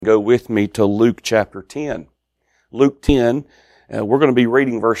Go with me to Luke chapter 10. Luke 10, we're going to be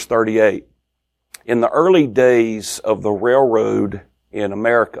reading verse 38. In the early days of the railroad in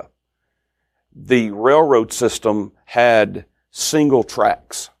America, the railroad system had single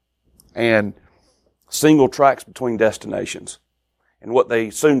tracks and single tracks between destinations. And what they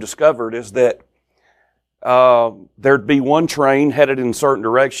soon discovered is that there'd be one train headed in a certain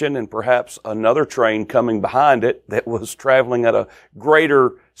direction and perhaps another train coming behind it that was traveling at a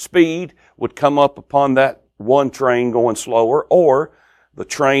greater speed would come up upon that one train going slower, or the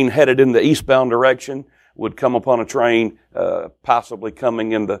train headed in the eastbound direction would come upon a train possibly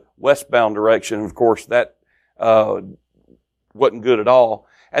coming in the westbound direction. Of course, that wasn't good at all.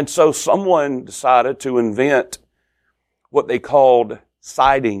 And so someone decided to invent what they called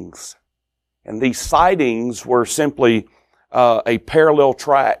sidings. And these sidings were simply a parallel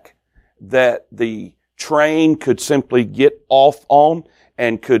track that the train could simply get off on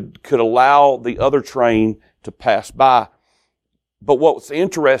and could allow the other train to pass by. But what's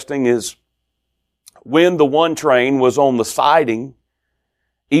interesting is when the one train was on the siding,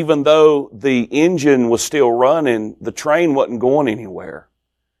 even though the engine was still running, the train wasn't going anywhere.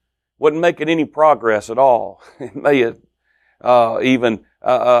 Wasn't making any progress at all. It may have even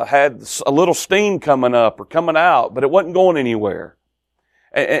had a little steam coming up or coming out, but it wasn't going anywhere.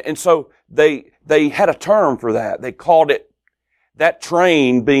 And so they had a term for that. They called it that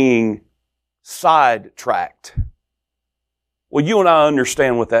train being sidetracked. Well, you and I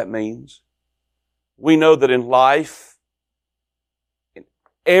understand what that means. We know that in life, in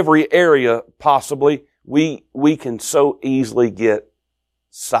every area possibly, we can so easily get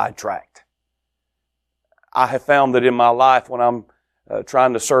sidetracked. I have found that in my life when I'm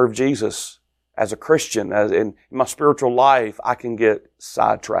trying to serve Jesus as a Christian, as in my spiritual life, I can get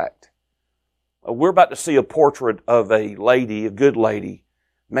sidetracked. We're about to see a portrait of a lady, a good lady.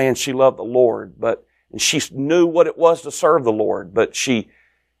 Man, she loved the Lord, and she knew what it was to serve the Lord, but she,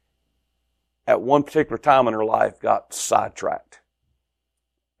 at one particular time in her life, got sidetracked.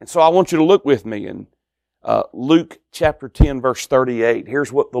 And so I want you to look with me in Luke chapter 10, verse 38.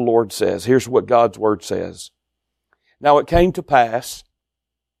 Here's what the Lord says. Here's what God's Word says. Now it came to pass,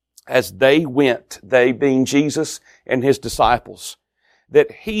 as they went, they being Jesus and His disciples,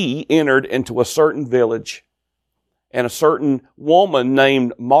 that He entered into a certain village, and a certain woman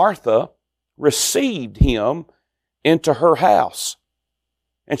named Martha received Him into her house.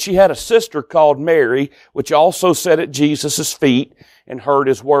 And she had a sister called Mary, which also sat at Jesus' feet and heard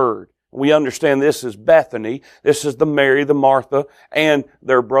His word. We understand this is Bethany. This is the Mary, the Martha, and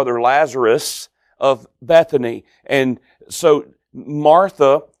their brother Lazarus of Bethany. And so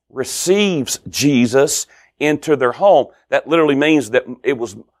Martha receives Jesus into their home. That literally means that it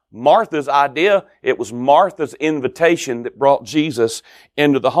was Martha's idea. It was Martha's invitation that brought Jesus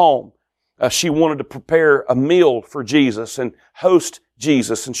into the home. She wanted to prepare a meal for Jesus and host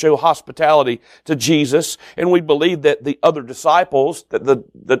Jesus and show hospitality to Jesus. And we believe that the other disciples, that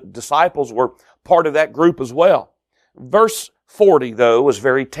the disciples were part of that group as well. Verse 40, though, is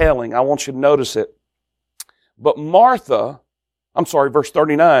very telling. I want you to notice it. But verse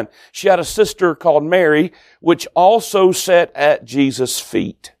 39, she had a sister called Mary, which also sat at Jesus'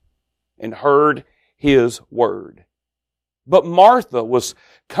 feet and heard His word. But Martha was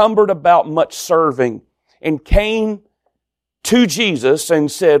cumbered about much serving and came to Jesus and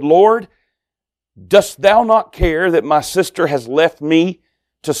said, Lord, dost thou not care that my sister has left me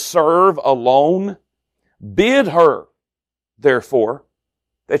to serve alone? Bid her, therefore,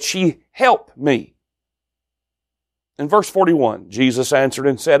 that she help me. In verse 41, Jesus answered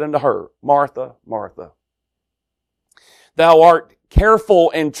and said unto her, Martha, Martha, thou art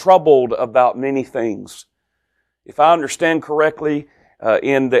careful and troubled about many things. If I understand correctly,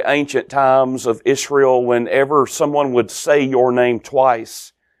 in the ancient times of Israel, whenever someone would say your name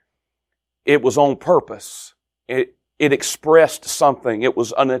twice, it was on purpose. It expressed something. It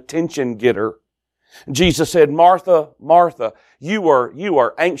was an attention getter. Jesus said, Martha, Martha, you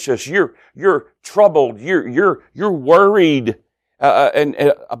are anxious. You're troubled. You're worried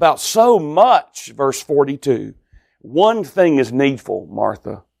and about so much. Verse 42. One thing is needful,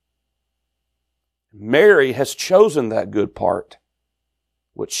 Martha. Mary has chosen that good part,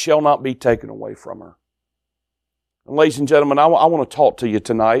 which shall not be taken away from her. And ladies and gentlemen, I want to talk to you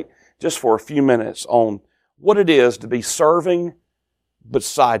tonight just for a few minutes on what it is to be serving but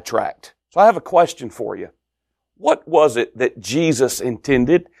sidetracked. So I have a question for you. What was it that Jesus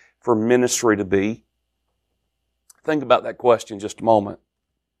intended for ministry to be? Think about that question just a moment.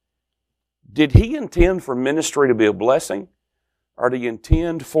 Did He intend for ministry to be a blessing, or did He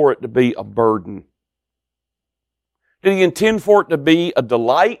intend for it to be a burden? Did He intend for it to be a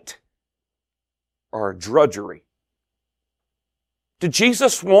delight or a drudgery? Did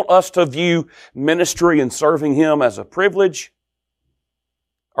Jesus want us to view ministry and serving Him as a privilege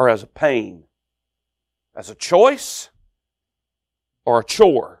or as a pain? As a choice or a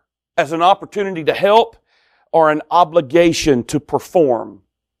chore? As an opportunity to help or an obligation to perform?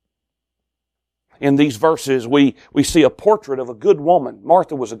 In these verses, we see a portrait of a good woman.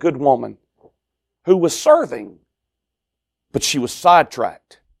 Martha was a good woman who was serving, but she was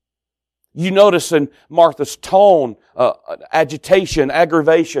sidetracked. You notice in Martha's tone, agitation,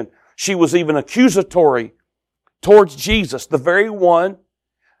 aggravation. She was even accusatory towards Jesus, the very one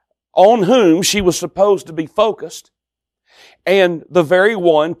on whom she was supposed to be focused, and the very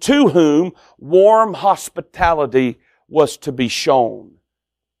one to whom warm hospitality was to be shown.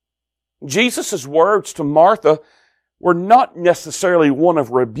 Jesus' words to Martha were not necessarily one of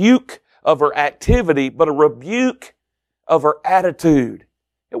rebuke of her activity, but a rebuke of her attitude.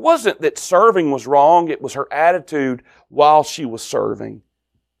 It wasn't that serving was wrong, it was her attitude while she was serving.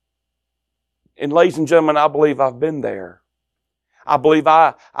 And ladies and gentlemen, I believe I've been there. I believe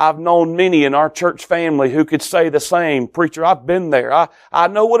I've known many in our church family who could say the same. Preacher, I've been there. I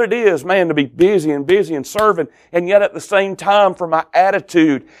know what it is, man, to be busy and serving, and yet at the same time for my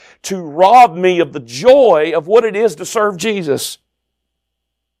attitude to rob me of the joy of what it is to serve Jesus.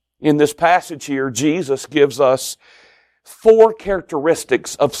 In this passage here, Jesus gives us 4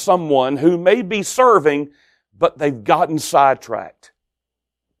 characteristics of someone who may be serving, but they've gotten sidetracked.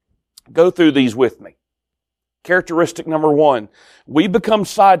 Go through these with me. Characteristic number 1, we become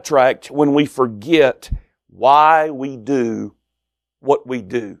sidetracked when we forget why we do what we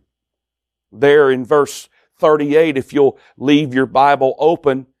do. There in verse 38, if you'll leave your Bible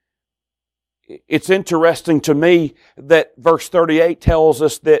open, it's interesting to me that verse 38 tells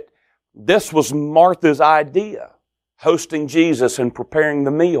us that this was Martha's idea, hosting Jesus and preparing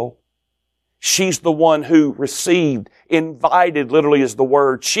the meal. She's the one who received, invited, literally is the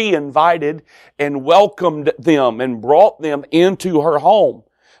word. She invited and welcomed them and brought them into her home.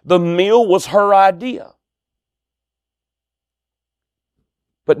 The meal was her idea.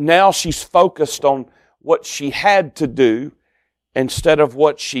 But now she's focused on what she had to do instead of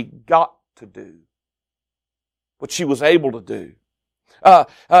what she got to do. What she was able to do.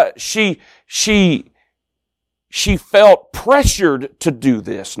 She felt pressured to do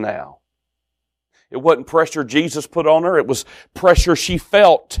this now. It wasn't pressure Jesus put on her. It was pressure she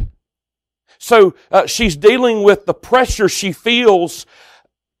felt. So she's dealing with the pressure she feels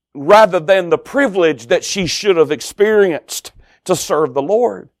rather than the privilege that she should have experienced to serve the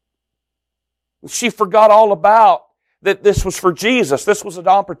Lord. She forgot all about that this was for Jesus. This was an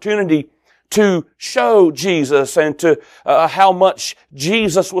opportunity to show Jesus and to how much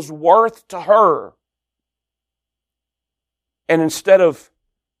Jesus was worth to her. And instead of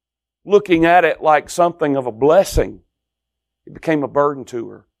looking at it like something of a blessing, it became a burden to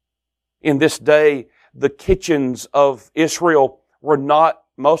her. In this day, the kitchens of Israel were not,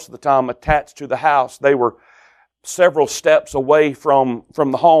 most of the time, attached to the house. They were several steps away from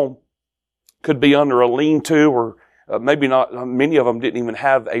the home. Could be under a lean-to, or maybe not. Many of them didn't even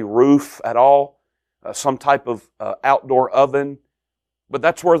have a roof at all. Some type of outdoor oven. But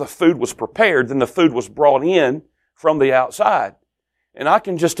that's where the food was prepared. Then the food was brought in from the outside. And I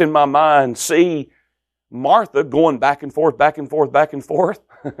can just in my mind see Martha going back and forth, back and forth, back and forth.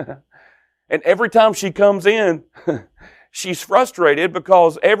 And every time she comes in, she's frustrated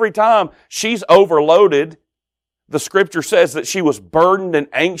because every time she's overloaded. The scripture says that she was burdened and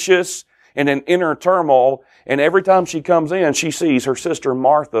anxious and in inner turmoil. And every time she comes in, she sees her sister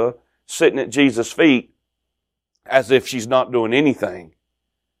Martha sitting at Jesus' feet as if she's not doing anything.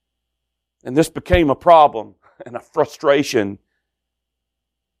 And this became a problem and a frustration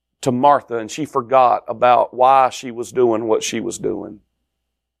to Martha, and she forgot about why she was doing what she was doing.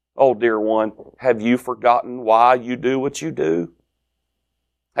 Oh, dear one, have you forgotten why you do what you do?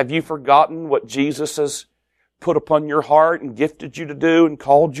 Have you forgotten what Jesus has put upon your heart and gifted you to do and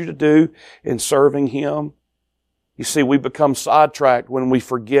called you to do in serving Him? You see, we become sidetracked when we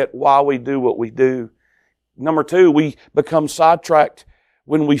forget why we do what we do. Number 2, we become sidetracked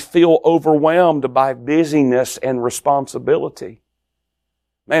when we feel overwhelmed by busyness and responsibility.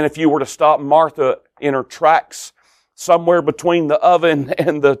 Man, if you were to stop Martha in her tracks somewhere between the oven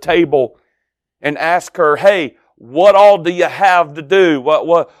and the table and ask her, hey, what all do you have to do?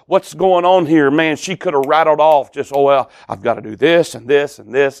 What's going on here? Man, she could have rattled off just, oh, well, I've got to do this and this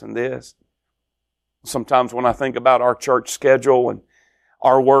and this and this. Sometimes when I think about our church schedule and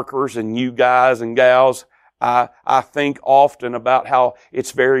our workers and you guys and gals, I think often about how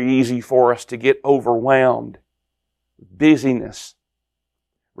it's very easy for us to get overwhelmed busyness,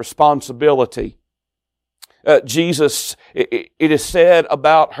 responsibility. Jesus, it is said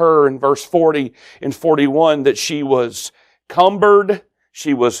about her in verse 40 and 41 that she was cumbered,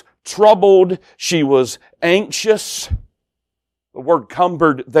 she was troubled, she was anxious. The word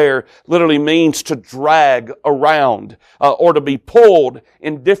cumbered there literally means to drag around or to be pulled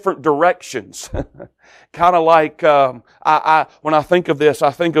in different directions. Kind of like when I think of this,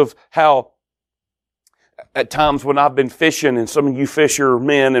 I think of how at times when I've been fishing, and some of you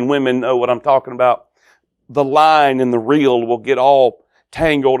fishermen and women know what I'm talking about, the line and the reel will get all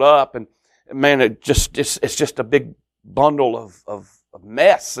tangled up, and man, it's just a big bundle of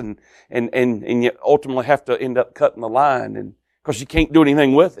mess, and you ultimately have to end up cutting the line, and because you can't do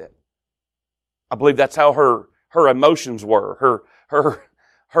anything with it. I believe that's how her emotions were.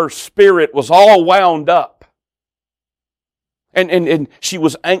 Her spirit was all wound up. And she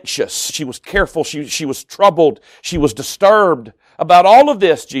was anxious. She was careful. She was troubled. She was disturbed about all of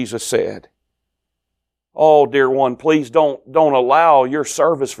this, Jesus said. Oh, dear one, please don't allow your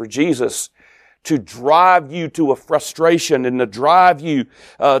service for Jesus to drive you to a frustration and to drive you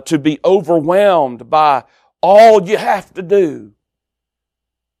to be overwhelmed by all you have to do.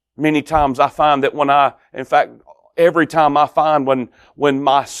 Many times I find that every time I find when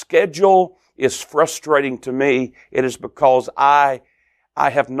my schedule is frustrating to me, it is because I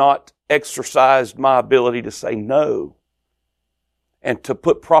have not exercised my ability to say no and to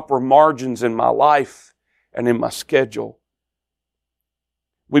put proper margins in my life and in my schedule.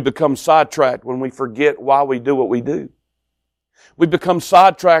 We become sidetracked when we forget why we do what we do. We become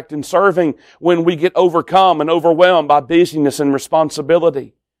sidetracked in serving when we get overcome and overwhelmed by busyness and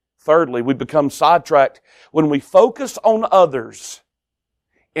responsibility. Thirdly, we become sidetracked when we focus on others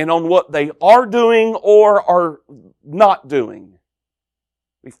and on what they are doing or are not doing.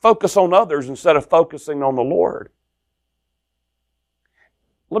 We focus on others instead of focusing on the Lord.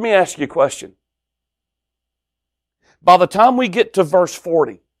 Let me ask you a question. By the time we get to verse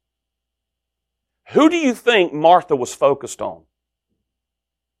 40, who do you think Martha was focused on?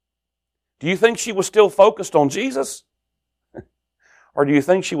 Do you think she was still focused on Jesus? Or do you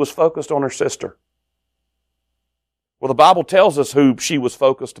think she was focused on her sister? Well, the Bible tells us who she was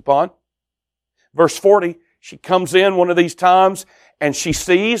focused upon. Verse 40, she comes in one of these times and she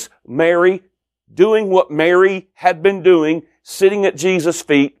sees Mary doing what Mary had been doing, sitting at Jesus'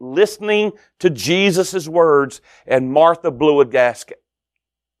 feet, listening to Jesus' words, and Martha blew a gasket.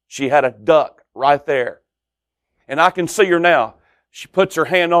 She had a duck right there. And I can see her now. She puts her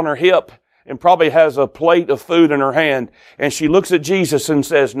hand on her hip and probably has a plate of food in her hand, and she looks at Jesus and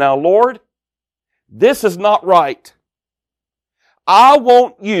says, "Now, Lord, this is not right. I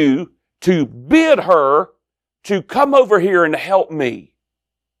want you to bid her to come over here and help me.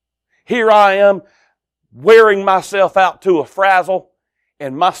 Here I am wearing myself out to a frazzle,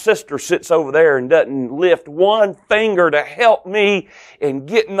 and my sister sits over there and doesn't lift one finger to help me in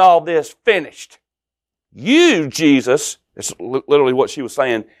getting all this finished. You, Jesus," it's literally what she was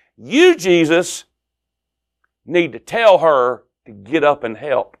saying, "you, Jesus, need to tell her to get up and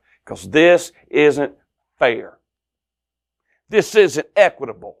help, because this isn't fair. This isn't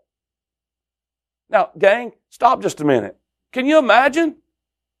equitable." Now, gang, stop just a minute. Can you imagine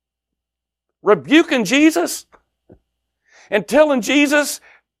rebuking Jesus and telling Jesus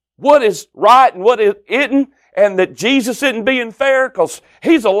what is right and what isn't, and that Jesus isn't being fair because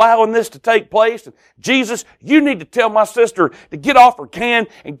He's allowing this to take place? And Jesus, you need to tell my sister to get off her can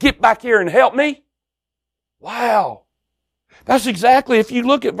and get back here and help me? Wow. That's exactly, if you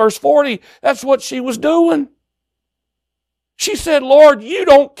look at verse 40, that's what she was doing. She said, "Lord, you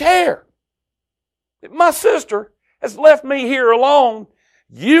don't care. If my sister has left me here alone,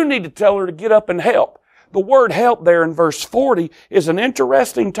 you need to tell her to get up and help." The word help there in verse 40 is an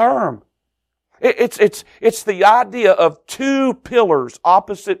interesting term. It's the idea of two pillars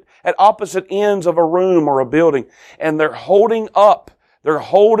at opposite ends of a room or a building, and they're holding up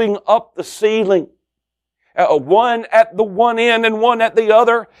the ceiling. One at the one end and one at the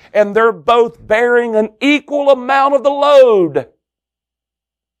other, and they're both bearing an equal amount of the load.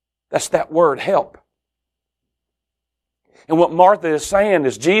 That's that word, help. And what Martha is saying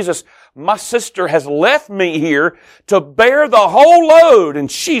is, "Jesus, my sister has left me here to bear the whole load, and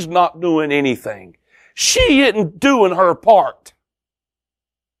she's not doing anything. She isn't doing her part.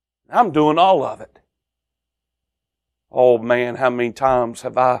 I'm doing all of it." Oh man, how many times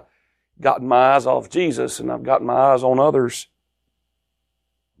have I gotten my eyes off Jesus and I've gotten my eyes on others?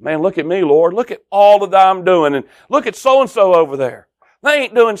 Man, look at me, Lord. Look at all that I'm doing, and look at so-and-so over there. They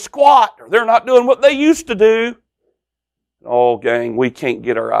ain't doing squat, or they're not doing what they used to do. Oh, gang, we can't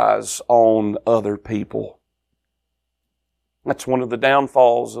get our eyes on other people. That's one of the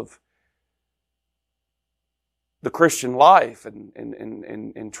downfalls of the Christian life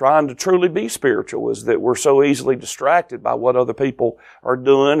and trying to truly be spiritual, is that we're so easily distracted by what other people are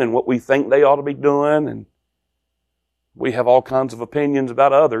doing and what we think they ought to be doing, and we have all kinds of opinions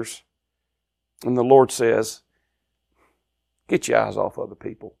about others. And the Lord says, get your eyes off other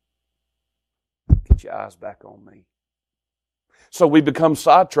people. Get your eyes back on me. So we become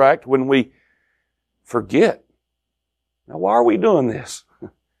sidetracked when we forget. Now, why are we doing this?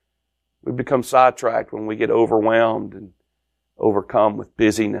 We become sidetracked when we get overwhelmed and overcome with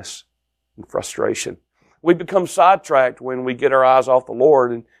busyness and frustration. We become sidetracked when we get our eyes off the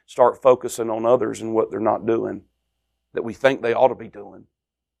Lord and start focusing on others and what they're not doing that we think they ought to be doing.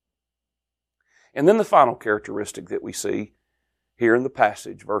 And then the final characteristic that we see here in the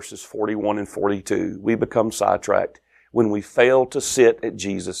passage, verses 41 and 42, we become sidetracked when we fail to sit at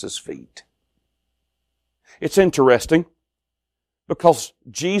Jesus' feet. It's interesting because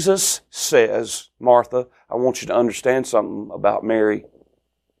Jesus says, Martha, I want you to understand something about Mary.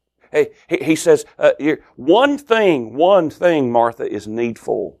 Hey, he says, one thing, Martha, is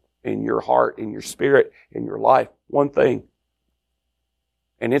needful in your heart, in your spirit, in your life. One thing.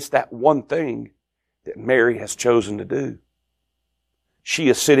 And it's that one thing that Mary has chosen to do. She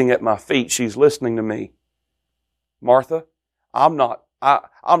is sitting at my feet. She's listening to me. Martha, I'm not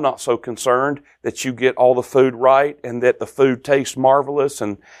so concerned that you get all the food right and that the food tastes marvelous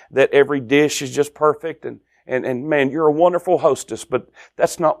and that every dish is just perfect and man, you're a wonderful hostess, but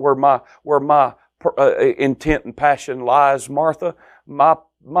that's not where my intent and passion lies, Martha.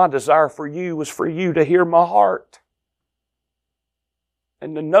 My desire for you was for you to hear my heart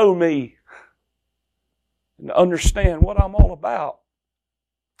and to know me and to understand what I'm all about.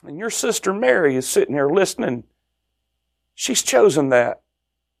 And your sister Mary is sitting here listening. She's chosen that.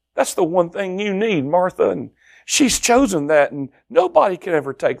 That's the one thing you need, Martha. And she's chosen that, and nobody can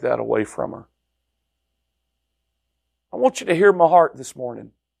ever take that away from her. I want you to hear my heart this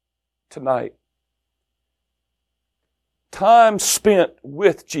morning, tonight. Time spent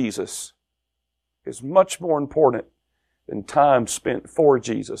with Jesus is much more important than time spent for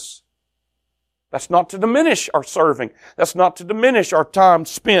Jesus. That's not to diminish our serving. That's not to diminish our time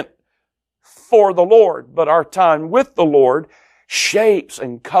spent for the Lord. But our time with the Lord shapes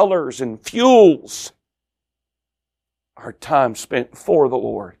and colors and fuels our time spent for the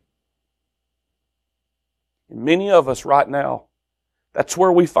Lord. And many of us right now, that's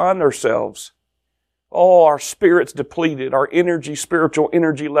where we find ourselves. Oh, our spirit's depleted. Our spiritual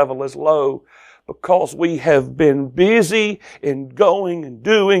energy level is low because we have been busy in going and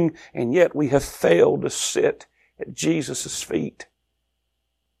doing, and yet we have failed to sit at Jesus' feet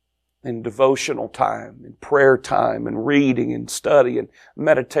in devotional time, in prayer time, and reading and study and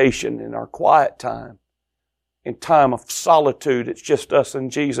meditation, in our quiet time, in time of solitude. It's just us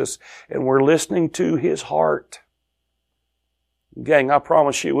and Jesus, and we're listening to His heart. Gang, I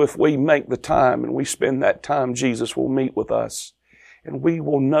promise you, if we make the time and we spend that time, Jesus will meet with us, and we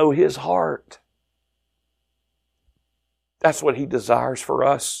will know His heart. That's what He desires for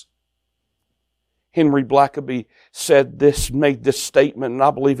us. Henry Blackaby made this statement, and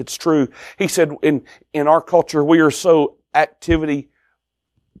I believe it's true. He said, in our culture, we are so activity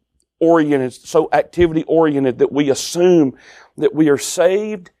oriented that we assume that we are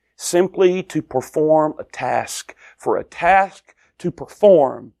saved simply to perform a task, for a task to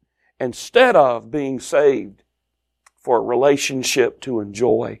perform, instead of being saved for a relationship to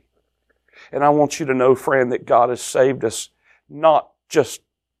enjoy. And I want you to know, friend, that God has saved us not just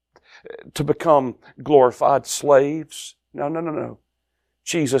to become glorified slaves. No.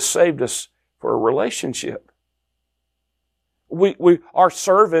 Jesus saved us for a relationship. Our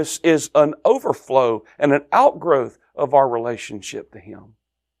service is an overflow and an outgrowth of our relationship to Him.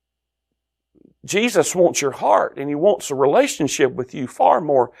 Jesus wants your heart, and He wants a relationship with you far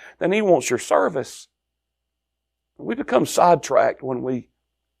more than He wants your service. We become sidetracked when we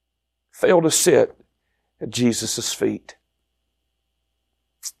fail to sit at Jesus' feet.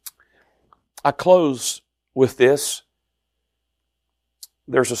 I close with this.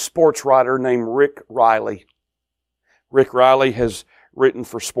 There's a sports writer named Rick Riley. Rick Riley has written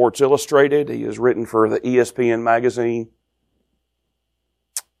for Sports Illustrated. He has written for the ESPN magazine.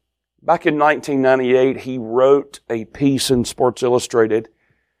 Back in 1998, he wrote a piece in Sports Illustrated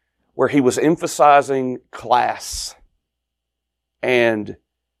where he was emphasizing class and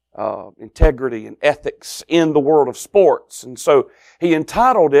integrity and ethics in the world of sports. And so he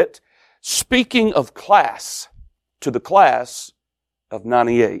entitled it, Speaking of Class, to the Class of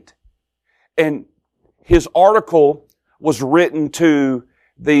 98. And his article was written to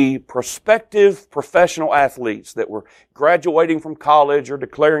the prospective professional athletes that were graduating from college or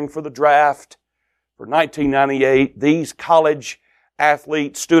declaring for the draft for 1998, these college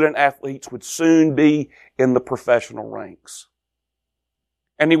athletes, student athletes, would soon be in the professional ranks.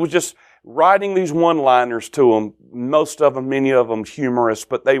 And he was just writing these one-liners to them, many of them humorous,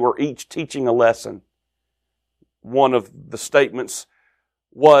 but they were each teaching a lesson. One of the statements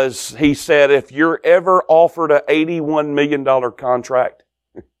was, he said, if you're ever offered an $81 million contract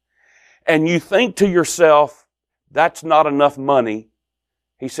and you think to yourself, that's not enough money,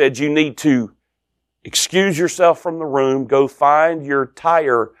 he said, you need to excuse yourself from the room, go find your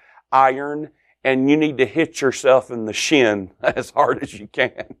tire iron, and you need to hit yourself in the shin as hard as you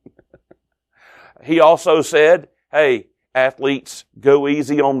can. He also said, hey, athletes, go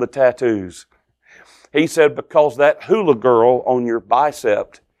easy on the tattoos. He said, because that hula girl on your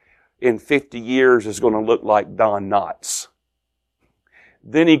bicep in 50 years is going to look like Don Knotts.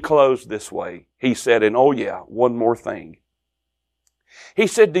 Then he closed this way. He said, and oh yeah, one more thing. He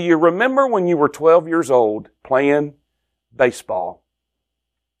said, do you remember when you were 12 years old playing baseball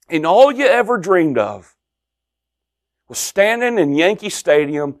and all you ever dreamed of was standing in Yankee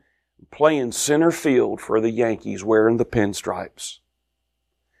Stadium playing center field for the Yankees wearing the pinstripes?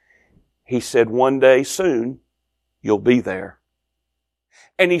 He said, one day soon, you'll be there.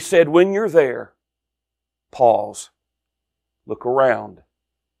 And he said, when you're there, pause, look around,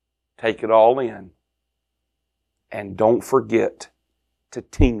 take it all in, and don't forget to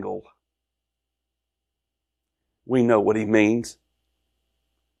tingle. We know what he means.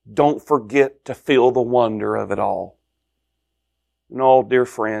 Don't forget to feel the wonder of it all. No, dear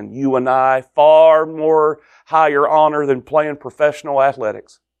friend, you and I, far more higher honor than playing professional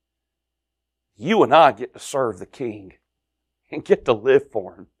athletics. You and I get to serve the King and get to live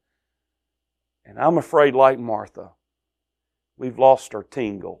for Him. And I'm afraid, like Martha, we've lost our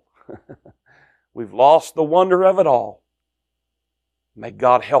tingle. We've lost the wonder of it all. May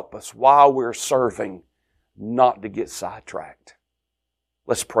God help us while we're serving not to get sidetracked.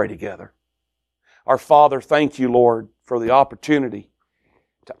 Let's pray together. Our Father, thank you, Lord, for the opportunity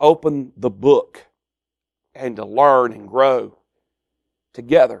to open the book and to learn and grow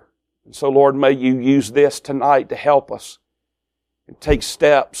together. And so, Lord, may you use this tonight to help us and take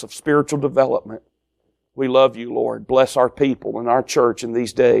steps of spiritual development. We love you, Lord. Bless our people and our church in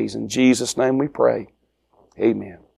these days. In Jesus' name we pray. Amen.